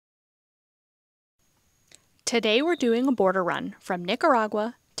Today we're doing a border run from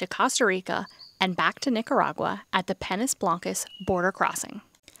Nicaragua to Costa Rica and back to Nicaragua at the Penas Blancas border crossing.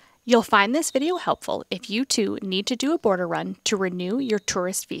 You'll find this video helpful if you too need to do a border run to renew your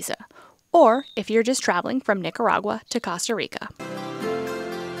tourist visa, or if you're just traveling from Nicaragua to Costa Rica.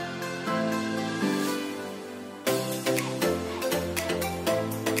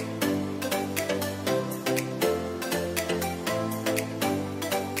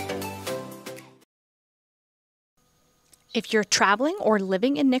 If you're traveling or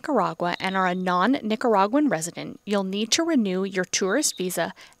living in Nicaragua and are a non-Nicaraguan resident, you'll need to renew your tourist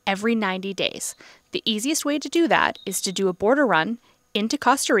visa every 90 days. The easiest way to do that is to do a border run into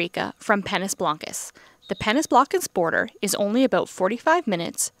Costa Rica from Penas Blancas. The Penas Blancas border is only about 45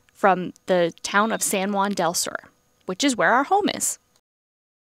 minutes from the town of San Juan del Sur, which is where our home is.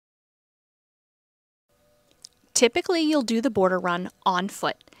 Typically, you'll do the border run on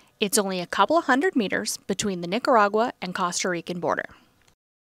foot. It's only a couple of hundred meters between the Nicaragua and Costa Rican border.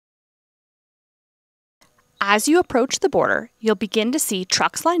 As you approach the border, you'll begin to see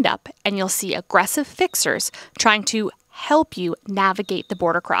trucks lined up and you'll see aggressive fixers trying to help you navigate the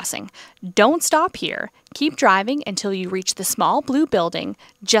border crossing. Don't stop here. Keep driving until you reach the small blue building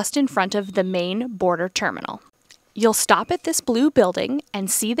just in front of the main border terminal. You'll stop at this blue building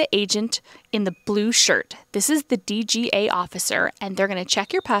and see the agent in the blue shirt. This is the DGA officer, and they're going to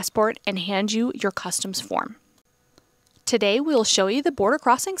check your passport and hand you your customs form. Today, we'll show you the border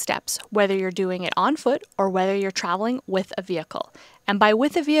crossing steps, whether you're doing it on foot or whether you're traveling with a vehicle. And by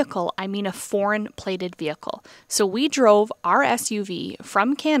with a vehicle, I mean a foreign plated vehicle. So we drove our SUV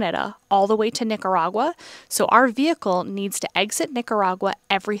from Canada all the way to Nicaragua, so our vehicle needs to exit Nicaragua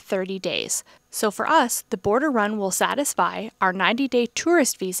every 30 days. So for us, the border run will satisfy our 90-day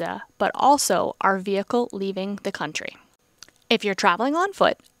tourist visa, but also our vehicle leaving the country. If you're traveling on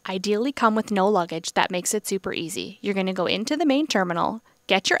foot, ideally come with no luggage. That makes it super easy. You're going to go into the main terminal,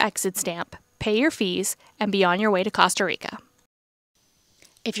 get your exit stamp, pay your fees, and be on your way to Costa Rica.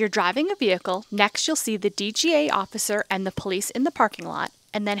 If you're driving a vehicle, next you'll see the DGA officer and the police in the parking lot,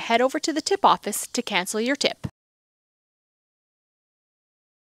 and then head over to the tip office to cancel your tip.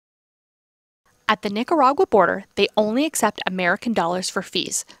 At the Nicaragua border, they only accept American dollars for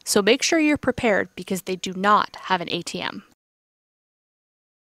fees, so make sure you're prepared because they do not have an ATM.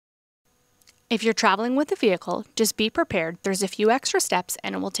 If you're traveling with a vehicle, just be prepared. There's a few extra steps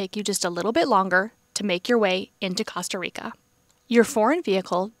and it will take you just a little bit longer to make your way into Costa Rica. Your foreign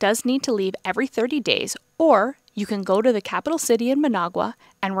vehicle does need to leave every 30 days, or you can go to the capital city in Managua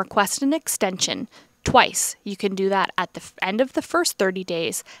and request an extension twice. You can do that at the end of the first 30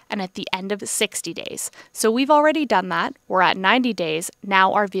 days and at the end of 60 days. So we've already done that. We're at 90 days.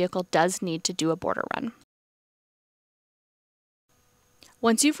 Now our vehicle does need to do a border run.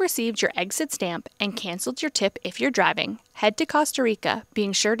 Once you've received your exit stamp and canceled your tip if you're driving, head to Costa Rica,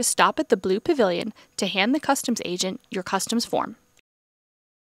 being sure to stop at the Blue Pavilion to hand the customs agent your customs form.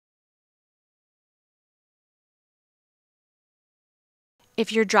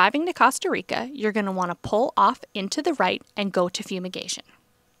 If you're driving to Costa Rica, you're going to want to pull off into the right and go to fumigation.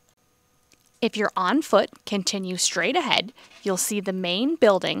 If you're on foot, continue straight ahead. You'll see the main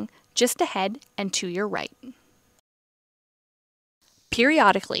building just ahead and to your right.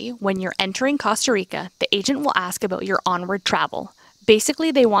 Periodically, when you're entering Costa Rica, the agent will ask about your onward travel.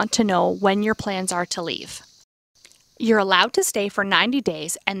 Basically, they want to know when your plans are to leave. You're allowed to stay for 90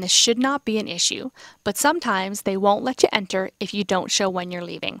 days, and this should not be an issue, but sometimes they won't let you enter if you don't show when you're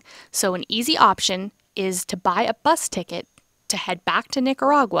leaving. So an easy option is to buy a bus ticket to head back to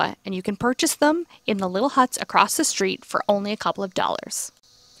Nicaragua, and you can purchase them in the little huts across the street for only a couple of dollars.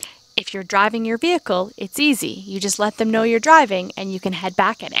 If you're driving your vehicle, it's easy. You just let them know you're driving and you can head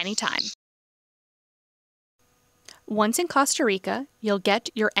back at any time. Once in Costa Rica, you'll get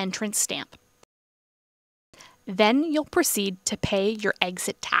your entrance stamp. Then you'll proceed to pay your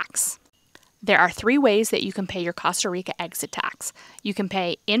exit tax. There are 3 ways that you can pay your Costa Rica exit tax. You can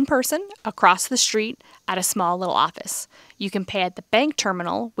pay in person across the street at a small little office. You can pay at the bank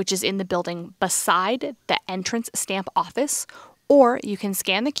terminal, which is in the building beside the entrance stamp office, or you can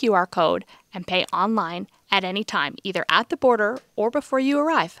scan the QR code and pay online at any time, either at the border or before you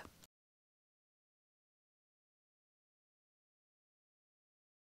arrive.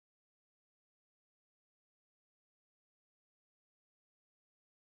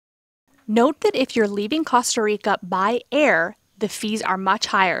 Note that if you're leaving Costa Rica by air, the fees are much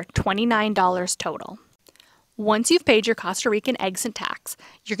higher, $29 total. Once you've paid your Costa Rican exit tax,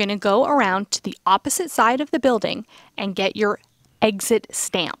 you're going to go around to the opposite side of the building and get your exit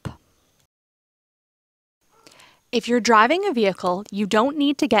stamp. If you're driving a vehicle, you don't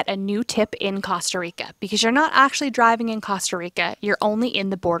need to get a new tip in Costa Rica because you're not actually driving in Costa Rica, you're only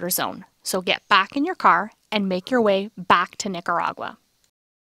in the border zone. So get back in your car and make your way back to Nicaragua.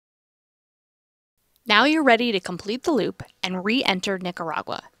 Now you're ready to complete the loop and re-enter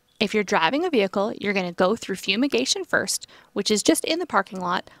Nicaragua. If you're driving a vehicle, you're going to go through fumigation first, which is just in the parking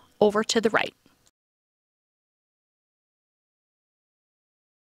lot, over to the right.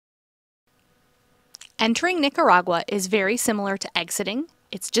 Entering Nicaragua is very similar to exiting.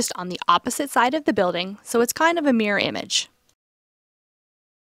 It's just on the opposite side of the building, so it's kind of a mirror image.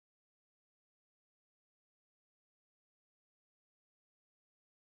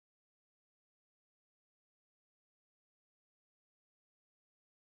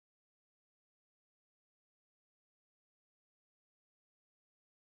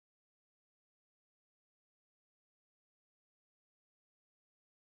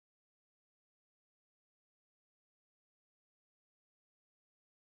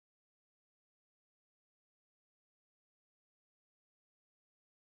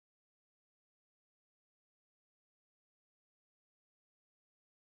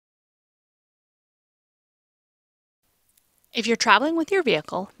 If you're traveling with your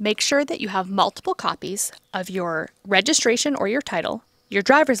vehicle, make sure that you have multiple copies of your registration or your title, your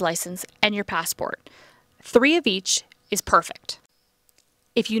driver's license, and your passport. 3 of each is perfect.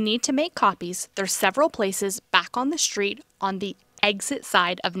 If you need to make copies, there's several places back on the street on the exit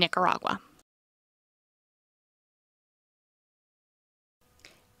side of Nicaragua.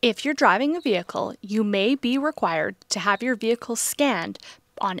 If you're driving a vehicle, you may be required to have your vehicle scanned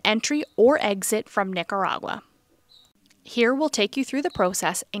on entry or exit from Nicaragua. Here we'll take you through the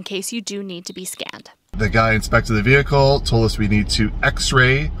process in case you do need to be scanned. The guy inspected the vehicle, told us we need to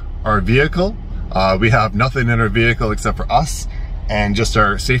x-ray our vehicle. We have nothing in our vehicle except for us and just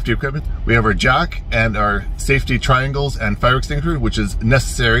our safety equipment. We have our jack and our safety triangles and fire extinguisher, which is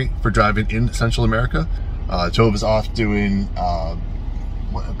necessary for driving in Central America. Tove is off doing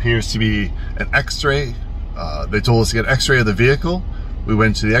what appears to be an x-ray. They told us to get an x-ray of the vehicle. We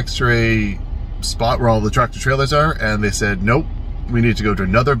went to the x-ray spot where all the tractor trailers are, and they said nope, we need to go to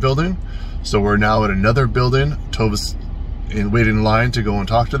another building. So we're now at another building. Tova's waiting in line to go and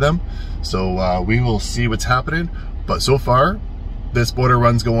talk to them, so we will see what's happening. But so far this border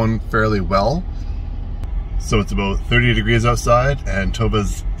run's going fairly well. So it's about 30 degrees outside and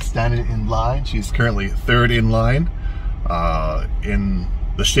Tova's standing in line. She's currently 3rd in line in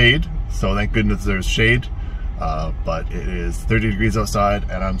the shade, so thank goodness there's shade. But it is 30 degrees outside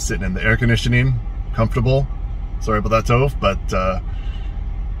and I'm sitting in the air conditioning, comfortable. Sorry about that, Tove, but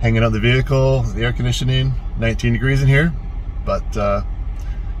hanging out the vehicle, the air conditioning, 19 degrees in here, but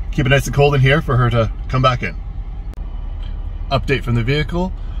keep it nice and cold in here for her to come back in. Update from the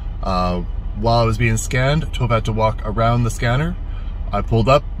vehicle. While I was being scanned, Tove had to walk around the scanner. I pulled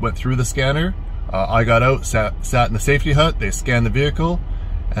up, went through the scanner. I got out, sat in the safety hut. They scanned the vehicle,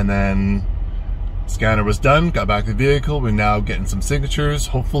 and then scanner was done, got back to the vehicle. We're now getting some signatures,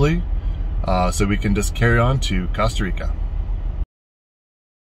 hopefully, so we can just carry on to Costa Rica.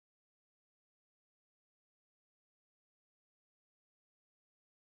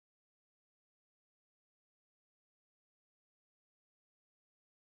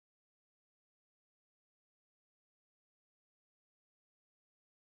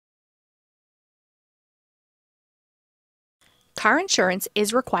 Car insurance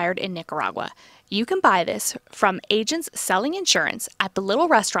is required in Nicaragua. You can buy this from agents selling insurance at the little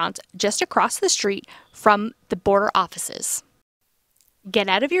restaurants just across the street from the border offices. Get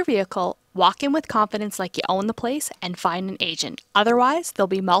out of your vehicle, walk in with confidence like you own the place, and find an agent. Otherwise, there'll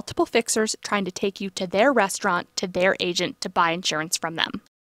be multiple fixers trying to take you to their restaurant, to their agent to buy insurance from them.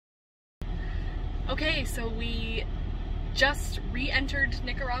 Okay, so we just re-entered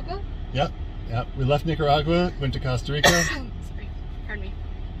Nicaragua? Yep. We left Nicaragua, went to Costa Rica. Sorry, pardon me.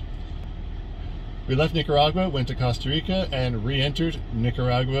 We left Nicaragua, went to Costa Rica, and re-entered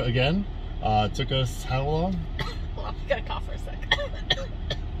Nicaragua again. It took us how long? Hold on, I gotta cough for a sec.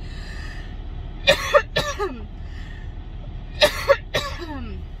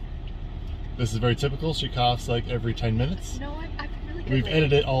 This is very typical. She coughs like every 10 minutes. No, I've been really good. We've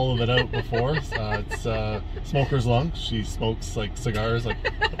edited all of it out before. It's smoker's lungs. She smokes like cigars, like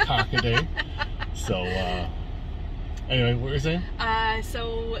a pack a day. So anyway, what were you saying?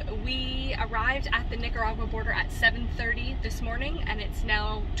 So we arrived at the Nicaragua border at 7:30 this morning, and it's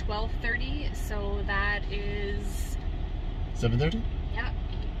now 12:30. So that is 7:30. Yeah,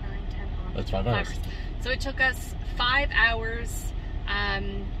 8, 9, 10, 11. That's 5 hours. So it took us 5 hours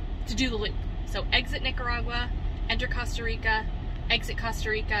to do the loop. So exit Nicaragua, enter Costa Rica, exit Costa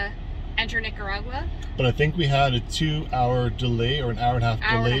Rica, enter Nicaragua. But I think we had a 2-hour delay or an hour and a half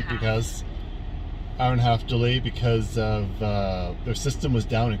delay because of their system was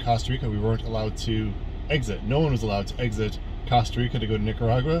down in Costa Rica. We weren't allowed to exit. No one was allowed to exit Costa Rica to go to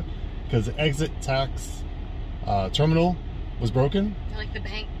Nicaragua because the exit tax terminal was broken. Like the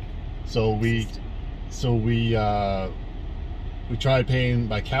bank. So we tried paying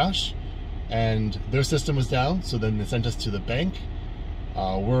by cash, and their system was down. So then they sent us to the bank.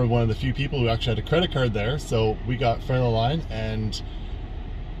 We're one of the few people who actually had a credit card there, so we got front of the line and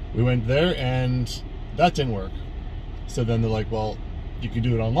we went there, and that didn't work. So then they're like, well, you can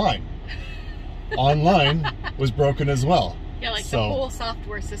do it online. Online was broken as well. Yeah, like so the whole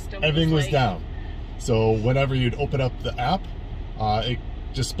software system. Everything was like... down. So whenever you'd open up the app, it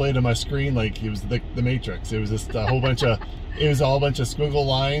displayed on my screen like it was the Matrix. It was just a whole bunch of, it was all a bunch of squiggle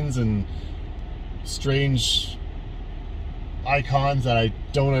lines and strange icons that I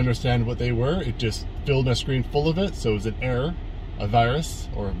don't understand what they were. It just filled my screen full of it. So it was an error, a virus,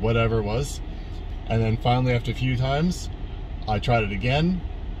 or whatever it was. And then finally, after a few times, I tried it again,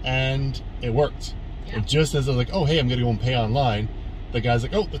 and it worked. Yeah. And just as I was like, oh, hey, I'm gonna go and pay online, the guy's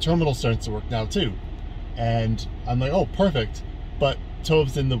like, oh, the terminal starts to work now too. And I'm like, oh, perfect. But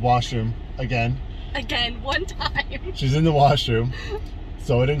Tove's in the washroom again. Again, one time. She's in the washroom.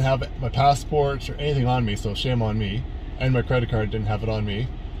 So I didn't have my passport or anything on me, so shame on me. And my credit card didn't have it on me.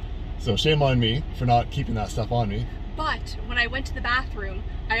 So shame on me for not keeping that stuff on me. But when I went to the bathroom,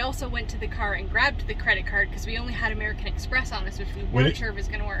 I also went to the car and grabbed the credit card because we only had American Express on us, which we weren't sure if it was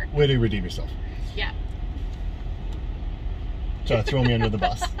going to work. Way to redeem yourself. Yeah. Try to throw me under the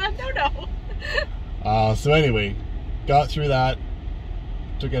bus. No. So anyway, got through that.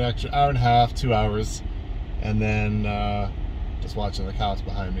 Took an extra hour and a half, 2 hours. And then just watching the cows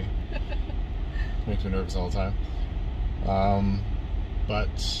behind me. Makes me nervous all the time.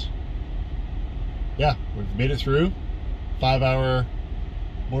 But yeah, we've made it through. 5-hour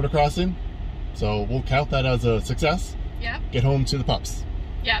border crossing, so we'll count that as a success. Yeah. Get home to the pups.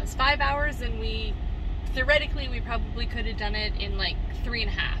 Yeah, it was 5 hours, and theoretically we probably could have done it in like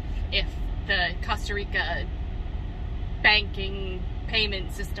 3.5 if the Costa Rica banking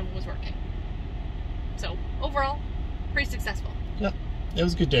payment system was working. So overall, pretty successful. Yeah, it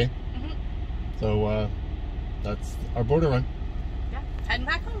was a good day. Mm-hmm. So that's our border run. Yeah, heading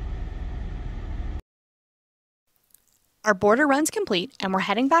back home. Our border run's complete, and we're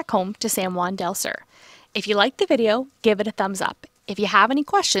heading back home to San Juan del Sur. If you liked the video, give it a thumbs up. If you have any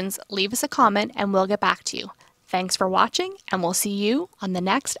questions, leave us a comment and we'll get back to you. Thanks for watching, and we'll see you on the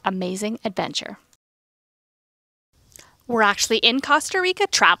next amazing adventure. We're actually in Costa Rica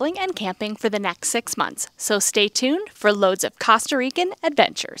traveling and camping for the next 6 months, so stay tuned for loads of Costa Rican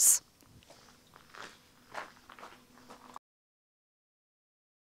adventures.